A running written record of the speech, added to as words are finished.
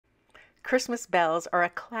Christmas bells are a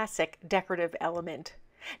classic decorative element.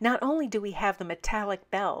 Not only do we have the metallic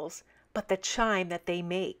bells, but the chime that they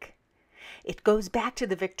make. It goes back to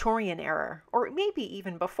the Victorian era, or maybe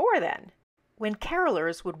even before then, when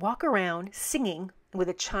carolers would walk around singing with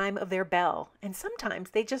a chime of their bell, and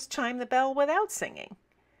sometimes they just chime the bell without singing.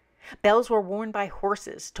 Bells were worn by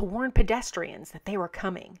horses to warn pedestrians that they were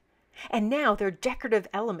coming. And now they're decorative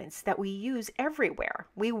elements that we use everywhere.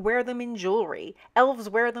 We wear them in jewelry. Elves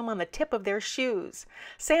wear them on the tip of their shoes.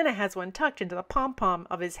 Santa has one tucked into the pom-pom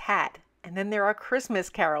of his hat. And then there are Christmas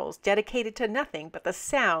carols dedicated to nothing but the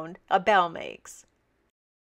sound a bell makes.